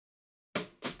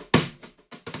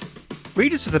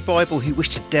Readers of the Bible who wish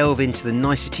to delve into the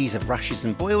niceties of rashes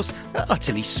and boils are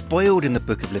utterly spoiled in the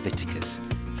Book of Leviticus.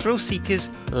 Thrill seekers,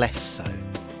 less so.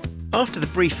 After the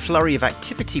brief flurry of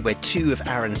activity where two of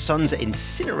Aaron's sons are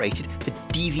incinerated for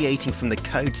deviating from the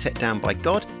code set down by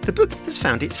God, the book has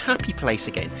found its happy place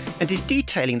again and is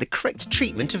detailing the correct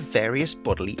treatment of various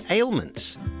bodily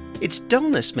ailments. Its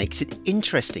dullness makes it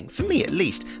interesting, for me at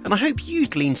least, and I hope you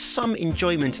glean some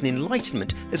enjoyment and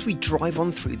enlightenment as we drive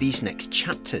on through these next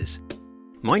chapters.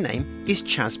 My name is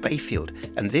Chaz Bayfield,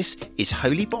 and this is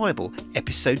Holy Bible,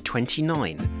 episode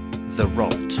 29, The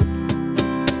Rot.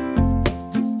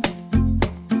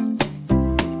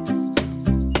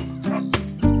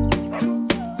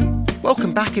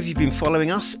 Welcome back if you've been following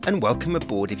us, and welcome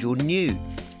aboard if you're new.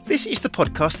 This is the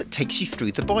podcast that takes you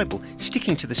through the Bible,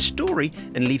 sticking to the story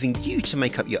and leaving you to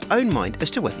make up your own mind as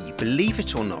to whether you believe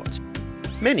it or not.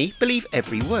 Many believe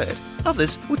every word,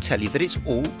 others will tell you that it's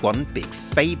all one big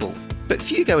fable. But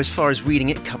few go as far as reading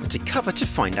it cover to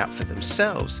find out for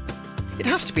themselves. It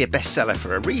has to be a bestseller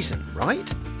for a reason, right?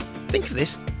 Think of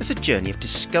this as a journey of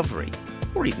discovery,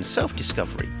 or even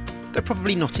self-discovery, though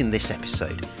probably not in this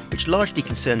episode, which largely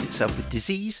concerns itself with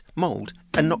disease, mould,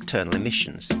 and nocturnal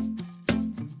emissions.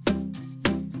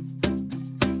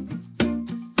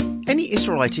 Any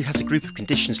Israelite who has a group of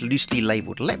conditions loosely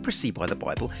labelled leprosy by the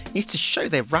Bible needs to show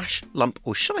their rash, lump,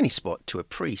 or shiny spot to a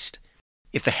priest.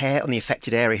 If the hair on the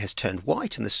affected area has turned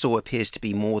white and the sore appears to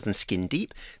be more than skin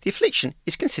deep, the affliction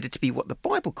is considered to be what the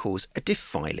Bible calls a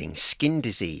defiling skin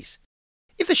disease.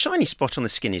 If the shiny spot on the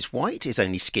skin is white, is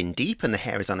only skin deep, and the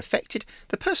hair is unaffected,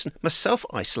 the person must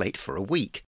self-isolate for a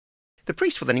week. The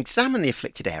priest will then examine the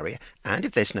afflicted area, and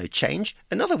if there's no change,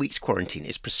 another week's quarantine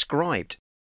is prescribed.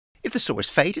 If the sore is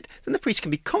faded, then the priest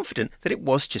can be confident that it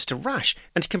was just a rash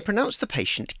and can pronounce the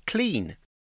patient clean.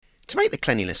 To make the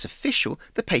cleanliness official,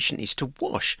 the patient needs to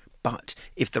wash, but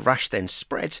if the rash then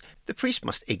spreads, the priest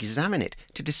must examine it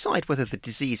to decide whether the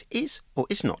disease is or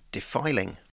is not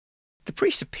defiling. The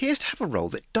priest appears to have a role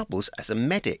that doubles as a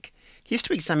medic. He is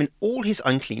to examine all his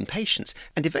unclean patients,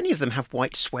 and if any of them have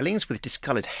white swellings with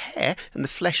discoloured hair and the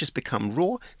flesh has become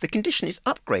raw, the condition is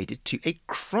upgraded to a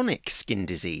chronic skin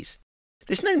disease.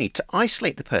 There's no need to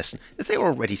isolate the person, as they are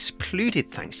already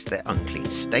secluded thanks to their unclean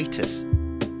status.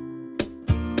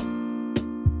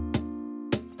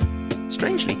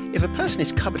 Strangely, if a person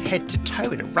is covered head to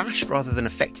toe in a rash rather than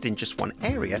affected in just one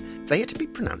area, they are to be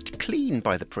pronounced clean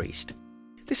by the priest.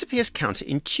 This appears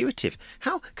counterintuitive.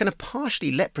 How can a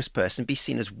partially leprous person be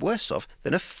seen as worse off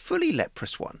than a fully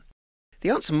leprous one? The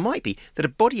answer might be that a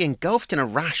body engulfed in a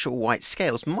rash or white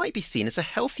scales might be seen as a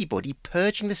healthy body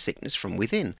purging the sickness from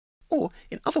within, or,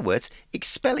 in other words,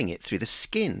 expelling it through the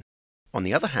skin. On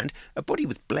the other hand, a body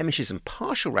with blemishes and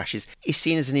partial rashes is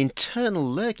seen as an internal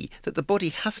lurgy that the body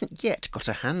hasn't yet got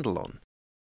a handle on.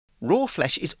 Raw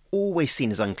flesh is always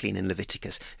seen as unclean in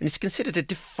Leviticus and is considered a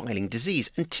defiling disease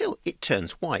until it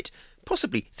turns white,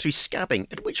 possibly through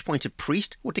scabbing, at which point a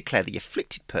priest will declare the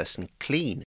afflicted person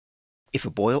clean. If a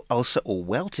boil, ulcer or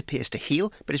welt appears to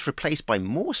heal but is replaced by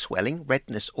more swelling,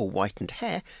 redness or whitened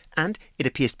hair, and it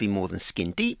appears to be more than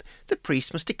skin deep, the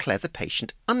priest must declare the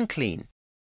patient unclean.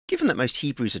 Given that most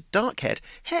Hebrews are dark-haired,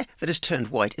 hair that has turned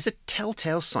white is a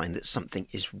telltale sign that something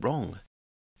is wrong.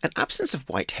 An absence of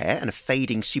white hair and a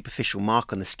fading superficial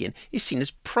mark on the skin is seen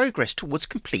as progress towards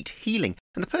complete healing,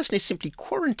 and the person is simply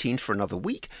quarantined for another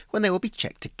week when they will be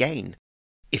checked again.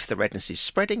 If the redness is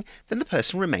spreading, then the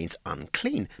person remains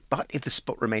unclean, but if the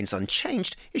spot remains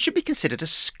unchanged, it should be considered a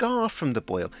scar from the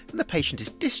boil, and the patient is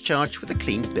discharged with a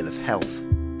clean bill of health.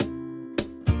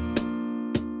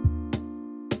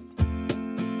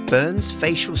 Burns,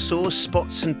 facial sores,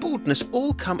 spots and baldness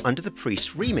all come under the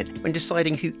priest's remit when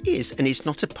deciding who is and is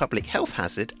not a public health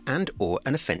hazard and or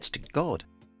an offence to God.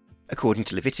 According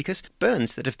to Leviticus,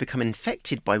 burns that have become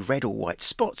infected by red or white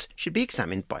spots should be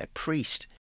examined by a priest.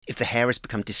 If the hair has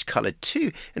become discoloured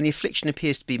too and the affliction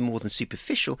appears to be more than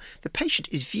superficial, the patient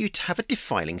is viewed to have a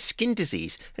defiling skin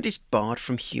disease and is barred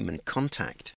from human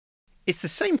contact. It's the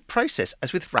same process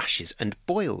as with rashes and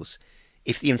boils.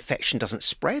 If the infection doesn't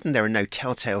spread and there are no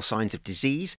telltale signs of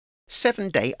disease,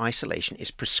 7-day isolation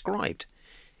is prescribed.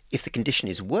 If the condition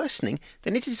is worsening,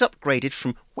 then it is upgraded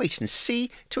from wait and see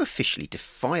to officially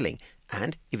defiling,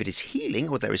 and if it is healing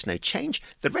or there is no change,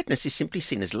 the redness is simply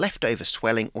seen as leftover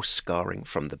swelling or scarring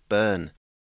from the burn.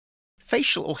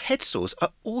 Facial or head sores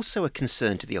are also a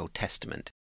concern to the Old Testament.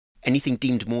 Anything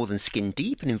deemed more than skin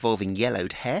deep and involving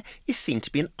yellowed hair is seen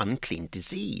to be an unclean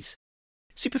disease.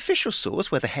 Superficial sores,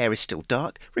 where the hair is still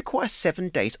dark, require 7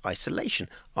 days isolation,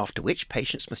 after which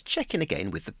patients must check in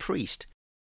again with the priest.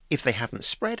 If they haven't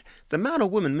spread, the man or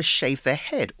woman must shave their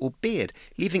head or beard,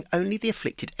 leaving only the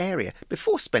afflicted area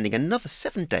before spending another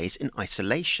 7 days in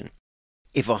isolation.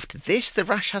 If after this the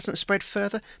rash hasn't spread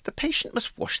further, the patient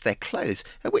must wash their clothes,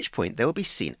 at which point they will be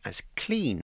seen as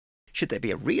clean. Should there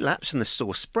be a relapse and the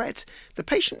sore spreads, the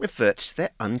patient reverts to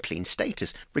their unclean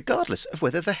status, regardless of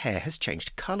whether the hair has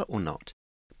changed colour or not.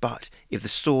 But if the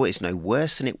sore is no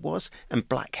worse than it was, and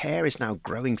black hair is now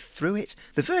growing through it,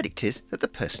 the verdict is that the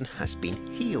person has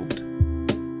been healed.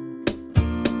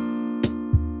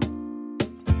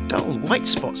 Dull white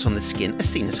spots on the skin are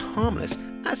seen as harmless,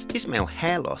 as is male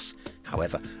hair loss.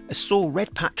 However, a sore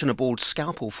red patch on a bald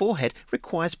scalp or forehead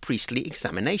requires priestly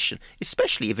examination,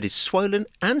 especially if it is swollen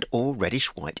and or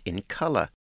reddish-white in colour.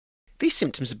 These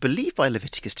symptoms are believed by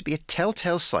Leviticus to be a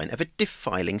telltale sign of a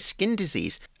defiling skin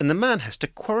disease, and the man has to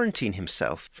quarantine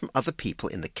himself from other people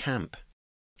in the camp.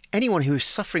 Anyone who is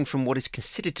suffering from what is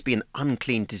considered to be an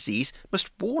unclean disease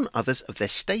must warn others of their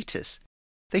status.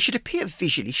 They should appear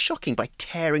visually shocking by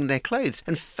tearing their clothes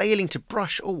and failing to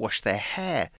brush or wash their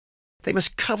hair. They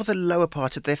must cover the lower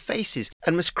part of their faces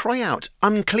and must cry out,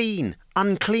 "Unclean!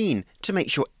 Unclean!" to make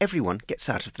sure everyone gets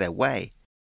out of their way.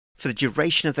 For the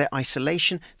duration of their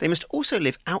isolation, they must also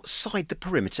live outside the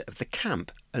perimeter of the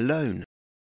camp, alone.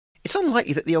 It's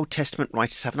unlikely that the Old Testament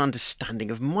writers have an understanding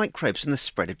of microbes and the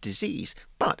spread of disease,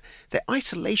 but their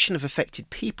isolation of affected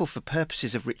people for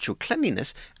purposes of ritual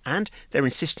cleanliness and their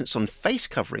insistence on face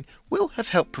covering will have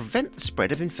helped prevent the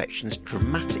spread of infections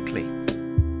dramatically.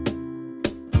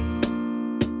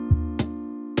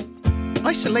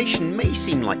 Isolation may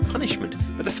seem like punishment,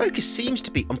 but the focus seems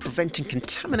to be on preventing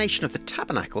contamination of the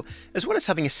tabernacle, as well as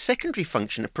having a secondary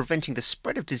function of preventing the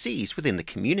spread of disease within the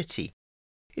community.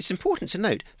 It's important to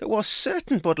note that while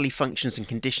certain bodily functions and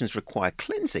conditions require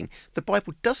cleansing, the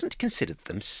Bible doesn't consider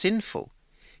them sinful.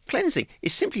 Cleansing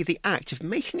is simply the act of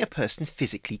making a person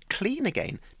physically clean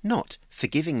again, not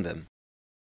forgiving them.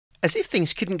 As if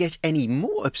things couldn't get any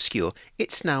more obscure,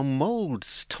 it's now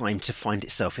Mould's time to find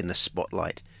itself in the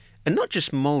spotlight. And not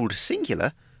just mould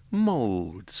singular,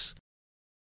 moulds.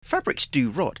 Fabrics do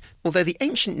rot, although the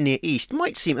ancient Near East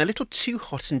might seem a little too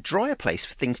hot and dry a place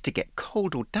for things to get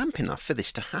cold or damp enough for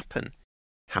this to happen.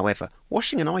 However,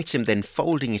 washing an item then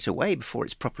folding it away before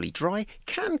it's properly dry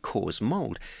can cause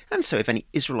mould, and so if any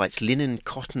Israelites' linen,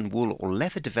 cotton, wool or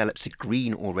leather develops a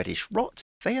green or reddish rot,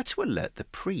 they are to alert the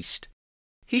priest.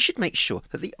 He should make sure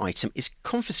that the item is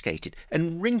confiscated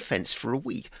and ring-fenced for a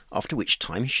week, after which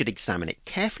time he should examine it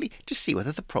carefully to see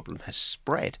whether the problem has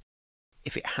spread.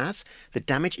 If it has, the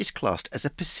damage is classed as a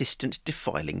persistent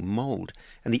defiling mould,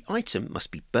 and the item must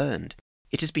be burned.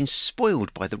 It has been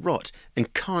spoiled by the rot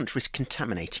and can't risk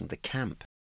contaminating the camp.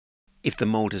 If the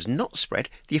mould has not spread,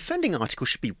 the offending article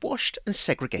should be washed and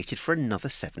segregated for another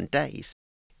 7 days.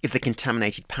 If the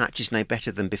contaminated patch is no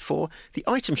better than before, the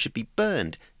item should be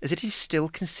burned, as it is still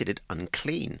considered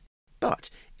unclean.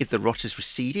 But if the rot has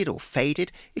receded or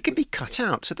faded, it can be cut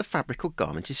out so the fabric or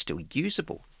garment is still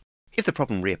usable. If the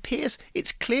problem reappears,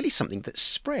 it's clearly something that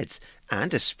spreads,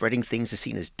 and as spreading things are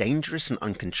seen as dangerous and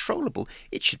uncontrollable,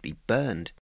 it should be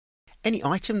burned. Any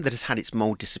item that has had its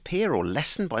mould disappear or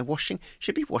lessen by washing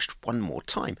should be washed one more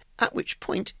time, at which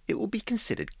point it will be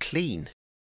considered clean.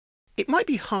 It might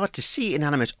be hard to see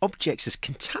inanimate objects as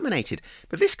contaminated,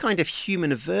 but this kind of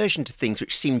human aversion to things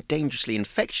which seem dangerously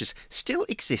infectious still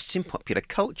exists in popular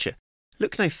culture.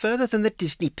 Look no further than the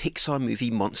Disney Pixar movie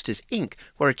Monsters, Inc.,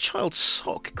 where a child's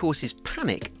sock causes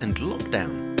panic and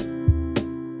lockdown.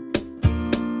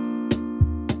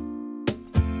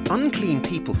 Unclean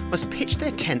people must pitch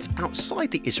their tents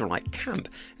outside the Israelite camp,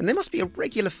 and there must be a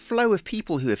regular flow of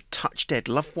people who have touched dead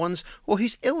loved ones or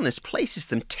whose illness places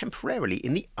them temporarily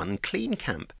in the unclean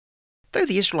camp. Though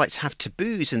the Israelites have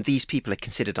taboos and these people are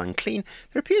considered unclean,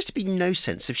 there appears to be no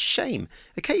sense of shame.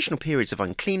 Occasional periods of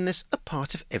uncleanness are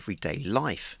part of everyday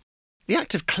life. The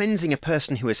act of cleansing a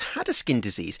person who has had a skin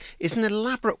disease is an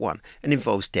elaborate one and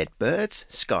involves dead birds,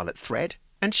 scarlet thread,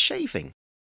 and shaving.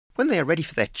 When they are ready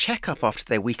for their checkup after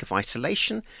their week of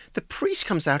isolation, the priest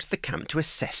comes out of the camp to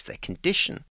assess their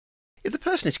condition. If the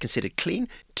person is considered clean,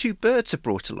 2 birds are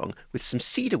brought along with some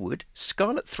cedar wood,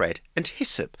 scarlet thread, and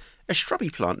hyssop, a shrubby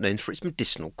plant known for its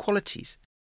medicinal qualities.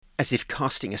 As if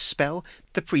casting a spell,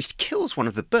 the priest kills one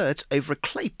of the birds over a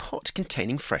clay pot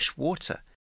containing fresh water.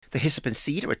 The hyssop and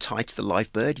cedar are tied to the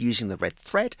live bird using the red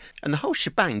thread, and the whole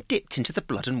shebang dipped into the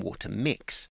blood and water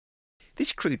mix.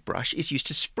 This crude brush is used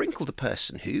to sprinkle the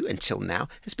person who, until now,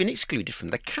 has been excluded from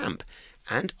the camp,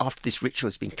 and after this ritual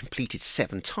has been completed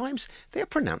 7 times, they are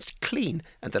pronounced clean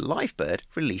and the live bird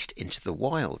released into the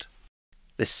wild.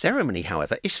 The ceremony,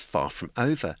 however, is far from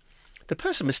over. The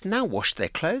person must now wash their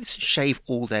clothes, shave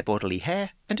all their bodily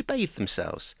hair, and bathe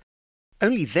themselves.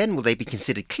 Only then will they be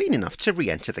considered clean enough to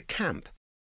re-enter the camp.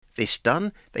 This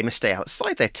done, they must stay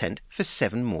outside their tent for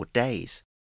 7 more days.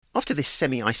 After this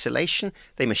semi-isolation,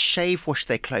 they must shave, wash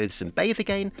their clothes and bathe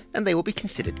again, and they will be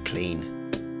considered clean.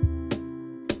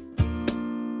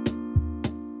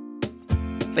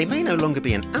 They may no longer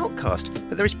be an outcast,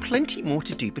 but there is plenty more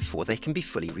to do before they can be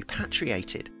fully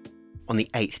repatriated. On the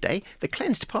 8th day, the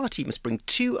cleansed party must bring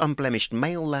 2 unblemished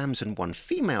male lambs and 1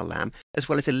 female lamb, as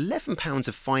well as 11 pounds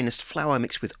of finest flour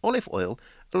mixed with olive oil,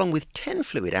 along with 10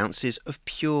 fluid ounces of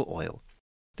pure oil.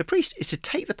 The priest is to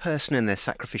take the person and their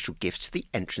sacrificial gifts to the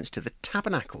entrance to the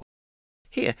tabernacle.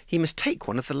 Here he must take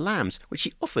one of the lambs, which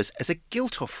he offers as a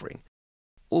guilt offering.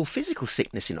 All physical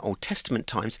sickness in Old Testament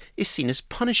times is seen as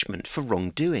punishment for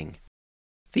wrongdoing.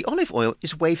 The olive oil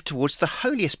is waved towards the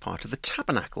holiest part of the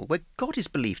tabernacle where God is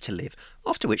believed to live,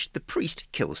 after which the priest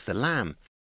kills the lamb.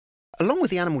 Along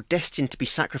with the animal destined to be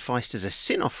sacrificed as a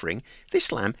sin offering,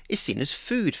 this lamb is seen as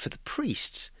food for the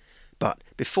priests. But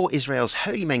before Israel's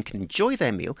holy men can enjoy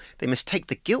their meal, they must take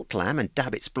the guilt lamb and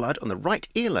dab its blood on the right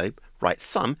earlobe, right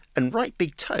thumb, and right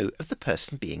big toe of the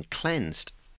person being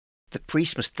cleansed. The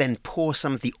priest must then pour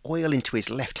some of the oil into his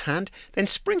left hand, then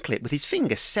sprinkle it with his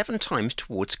finger 7 times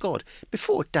towards God,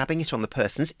 before dabbing it on the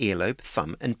person's earlobe,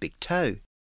 thumb, and big toe.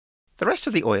 The rest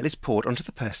of the oil is poured onto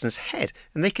the person's head,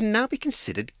 and they can now be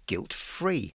considered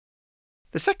guilt-free.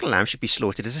 The second lamb should be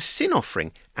slaughtered as a sin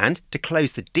offering, and, to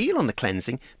close the deal on the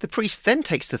cleansing, the priest then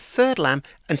takes the third lamb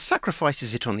and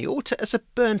sacrifices it on the altar as a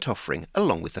burnt offering,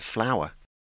 along with the flour.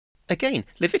 Again,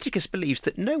 Leviticus believes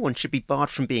that no one should be barred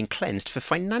from being cleansed for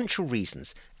financial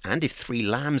reasons, and if 3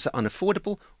 lambs are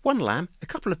unaffordable, 1 lamb, a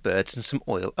couple of birds and some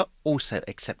oil are also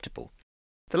acceptable.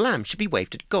 The lamb should be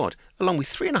waved at God, along with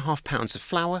 3.5 pounds of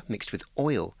flour mixed with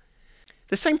oil.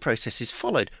 The same process is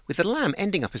followed, with the lamb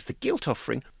ending up as the guilt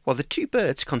offering, while the 2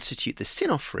 birds constitute the sin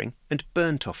offering and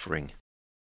burnt offering.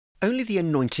 Only the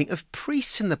anointing of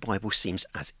priests in the Bible seems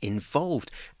as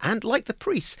involved, and like the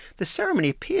priests, the ceremony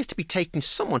appears to be taking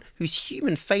someone whose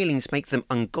human failings make them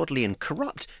ungodly and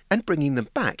corrupt and bringing them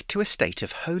back to a state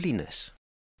of holiness.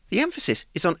 The emphasis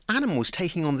is on animals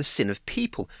taking on the sin of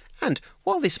people, and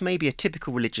while this may be a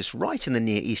typical religious rite in the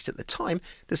Near East at the time,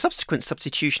 the subsequent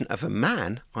substitution of a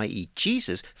man, i.e.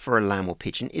 Jesus, for a lamb or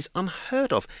pigeon is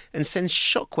unheard of and sends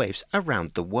shockwaves around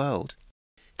the world.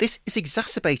 This is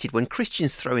exacerbated when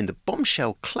Christians throw in the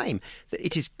bombshell claim that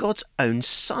it is God's own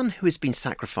Son who has been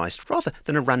sacrificed, rather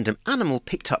than a random animal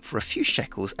picked up for a few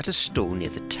shekels at a stall near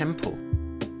the temple.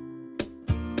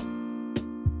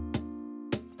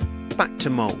 Back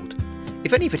to mould.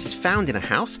 If any of it is found in a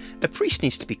house, a priest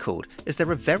needs to be called, as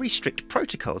there are very strict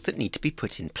protocols that need to be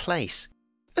put in place.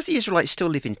 As the Israelites still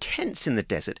live in tents in the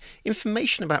desert,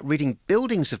 information about ridding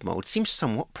buildings of mould seems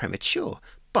somewhat premature,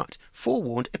 but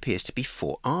forewarned appears to be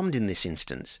forearmed in this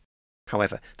instance.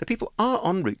 However, the people are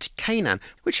en route to Canaan,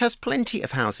 which has plenty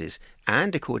of houses,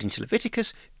 and according to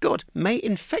Leviticus, God may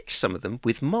infect some of them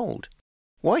with mould.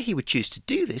 Why he would choose to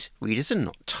do this, readers are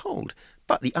not told,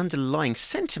 but the underlying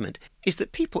sentiment is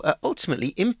that people are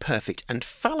ultimately imperfect and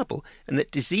fallible, and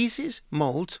that diseases,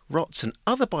 moulds, rots, and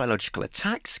other biological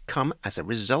attacks come as a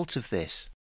result of this.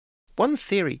 One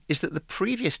theory is that the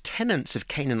previous tenants of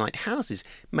Canaanite houses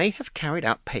may have carried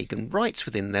out pagan rites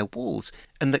within their walls,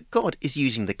 and that God is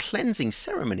using the cleansing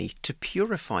ceremony to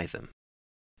purify them.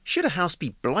 Should a house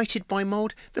be blighted by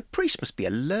mould, the priest must be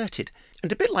alerted,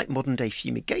 and a bit like modern-day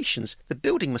fumigations, the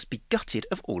building must be gutted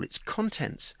of all its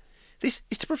contents. This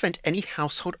is to prevent any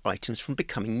household items from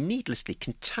becoming needlessly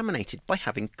contaminated by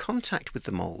having contact with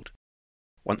the mould.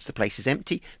 Once the place is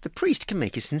empty, the priest can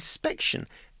make his inspection,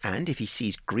 and if he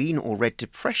sees green or red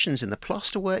depressions in the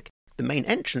plasterwork, the main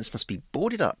entrance must be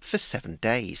boarded up for 7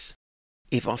 days.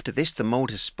 If after this the mould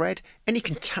has spread, any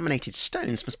contaminated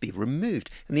stones must be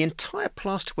removed and the entire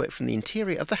plasterwork from the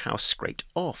interior of the house scraped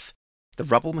off. The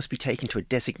rubble must be taken to a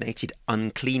designated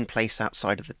unclean place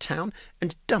outside of the town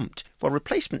and dumped, while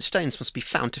replacement stones must be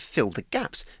found to fill the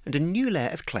gaps and a new layer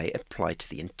of clay applied to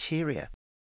the interior.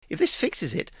 If this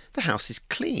fixes it, the house is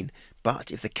clean, but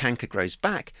if the canker grows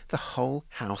back, the whole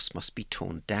house must be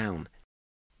torn down.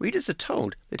 Readers are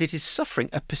told that it is suffering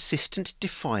a persistent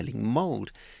defiling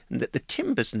mould, and that the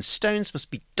timbers and stones must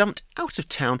be dumped out of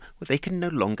town where they can no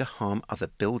longer harm other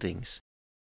buildings.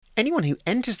 Anyone who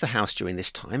enters the house during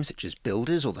this time, such as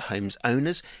builders or the home's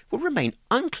owners, will remain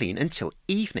unclean until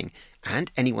evening,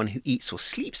 and anyone who eats or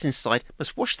sleeps inside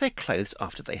must wash their clothes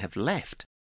after they have left.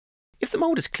 If the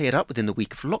mould is cleared up within the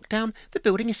week of lockdown, the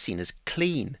building is seen as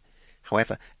clean.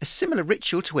 However, a similar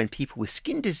ritual to when people with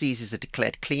skin diseases are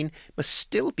declared clean must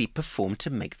still be performed to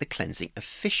make the cleansing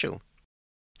official.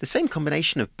 The same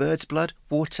combination of bird's blood,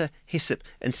 water, hyssop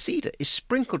and cedar is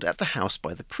sprinkled at the house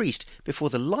by the priest before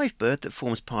the live bird that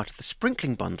forms part of the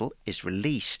sprinkling bundle is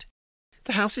released.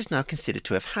 The house is now considered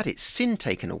to have had its sin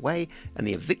taken away, and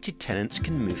the evicted tenants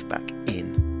can move back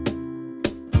in.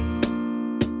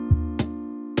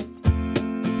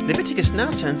 Leviticus now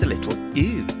turns a little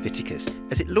Viticus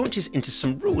as it launches into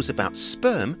some rules about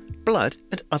sperm, blood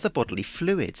and other bodily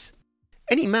fluids.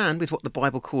 Any man with what the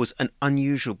Bible calls an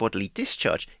unusual bodily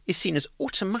discharge is seen as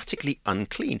automatically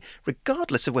unclean,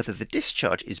 regardless of whether the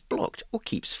discharge is blocked or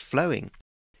keeps flowing.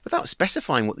 Without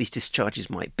specifying what these discharges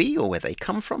might be or where they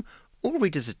come from, all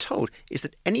readers are told is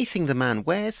that anything the man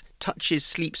wears, touches,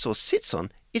 sleeps or sits on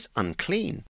is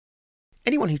unclean.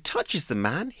 Anyone who touches the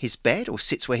man, his bed or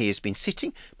sits where he has been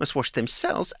sitting must wash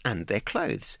themselves and their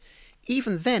clothes.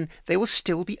 Even then, they will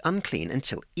still be unclean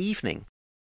until evening.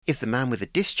 If the man with a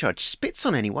discharge spits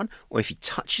on anyone, or if he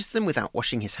touches them without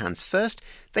washing his hands first,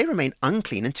 they remain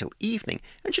unclean until evening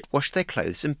and should wash their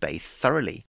clothes and bathe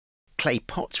thoroughly. Clay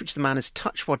pots which the man has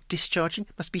touched while discharging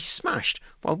must be smashed,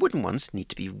 while wooden ones need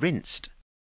to be rinsed.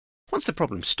 Once the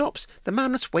problem stops, the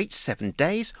man must wait 7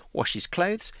 days, wash his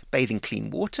clothes, bathe in clean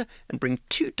water, and bring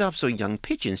 2 doves or young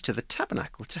pigeons to the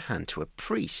tabernacle to hand to a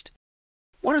priest.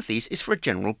 One of these is for a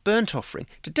general burnt offering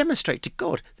to demonstrate to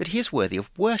God that he is worthy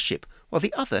of worship, while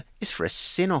the other is for a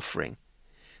sin offering.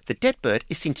 The dead bird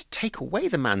is seen to take away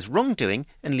the man's wrongdoing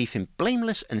and leave him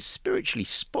blameless and spiritually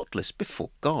spotless before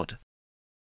God.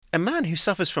 A man who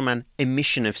suffers from an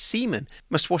emission of semen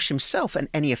must wash himself and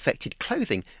any affected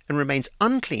clothing and remains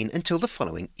unclean until the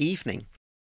following evening.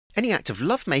 Any act of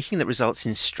love-making that results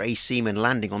in stray semen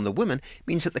landing on the woman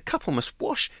means that the couple must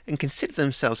wash and consider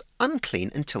themselves unclean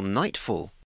until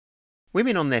nightfall.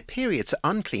 Women on their periods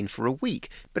are unclean for a week,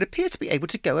 but appear to be able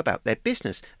to go about their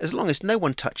business as long as no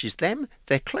one touches them,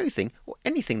 their clothing, or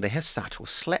anything they have sat or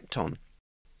slept on.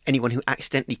 Anyone who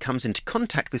accidentally comes into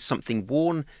contact with something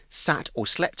worn, sat or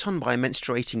slept on by a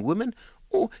menstruating woman,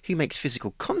 or who makes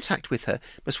physical contact with her,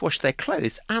 must wash their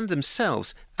clothes and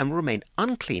themselves and will remain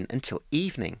unclean until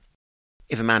evening.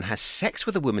 If a man has sex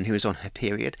with a woman who is on her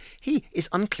period, he is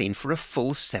unclean for a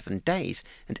full 7 days,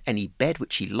 and any bed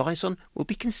which he lies on will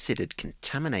be considered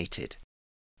contaminated.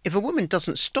 If a woman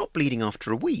doesn't stop bleeding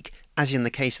after a week, as in the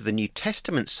case of the New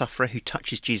Testament sufferer who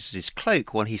touches Jesus'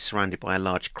 cloak while he's surrounded by a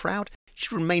large crowd,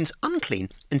 she remains unclean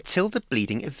until the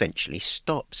bleeding eventually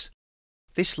stops.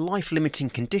 This life-limiting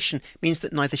condition means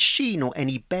that neither she nor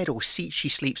any bed or seat she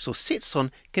sleeps or sits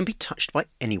on can be touched by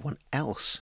anyone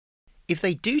else. If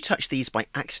they do touch these by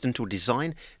accident or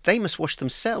design, they must wash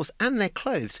themselves and their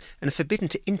clothes and are forbidden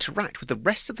to interact with the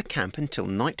rest of the camp until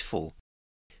nightfall.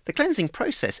 The cleansing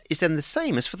process is then the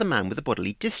same as for the man with a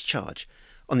bodily discharge.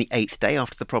 On the 8th day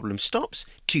after the problem stops,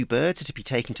 2 birds are to be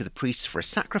taken to the priests for a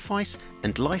sacrifice,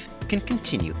 and life can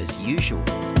continue as usual.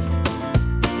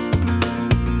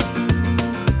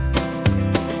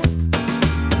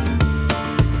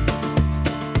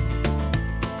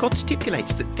 God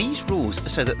stipulates that these rules are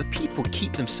so that the people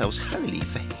keep themselves holy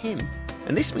for him,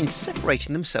 and this means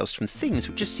separating themselves from things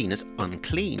which are seen as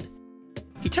unclean.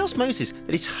 He tells Moses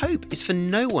that his hope is for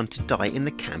no one to die in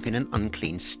the camp in an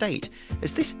unclean state,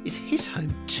 as this is his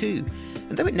home too,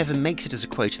 and though it never makes it as a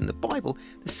quote in the Bible,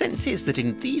 the sense is that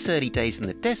in these early days in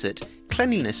the desert,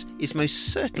 cleanliness is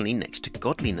most certainly next to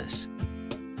godliness.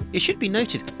 It should be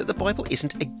noted that the Bible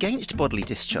isn't against bodily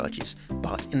discharges,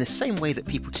 but in the same way that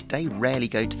people today rarely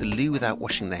go to the loo without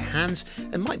washing their hands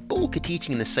and might balk at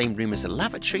eating in the same room as a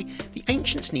lavatory, the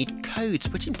ancients need codes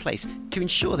put in place to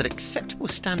ensure that acceptable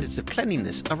standards of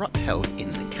cleanliness are upheld in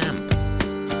the camp.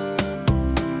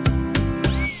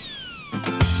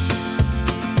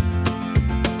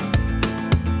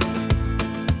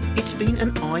 It's been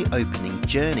an eye-opening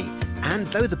journey, and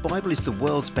though the Bible is the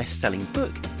world's best-selling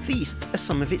book, these are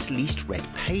some of its least read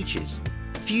pages.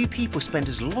 Few people spend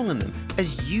as long on them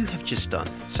as you have just done,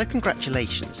 so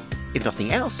congratulations. If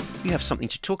nothing else, you have something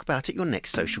to talk about at your next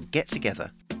social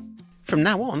get-together. From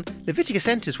now on, Leviticus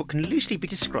enters what can loosely be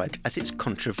described as its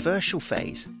controversial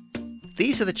phase.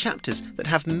 These are the chapters that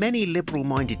have many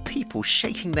liberal-minded people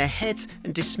shaking their heads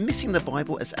and dismissing the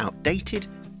Bible as outdated,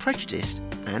 prejudiced,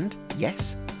 and,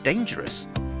 yes, dangerous.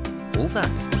 All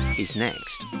that is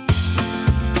next.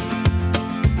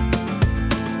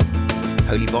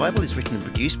 Holy Bible is written and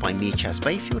produced by me, Chas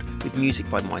Bayfield, with music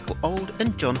by Michael Old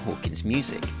and John Hawkins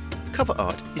Music. Cover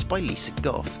art is by Lisa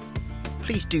Goff.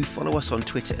 Please do follow us on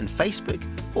Twitter and Facebook,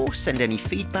 or send any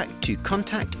feedback to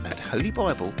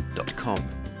contact@holybible.com.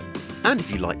 And if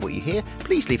you like what you hear,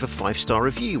 please leave a 5-star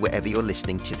review wherever you're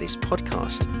listening to this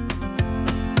podcast.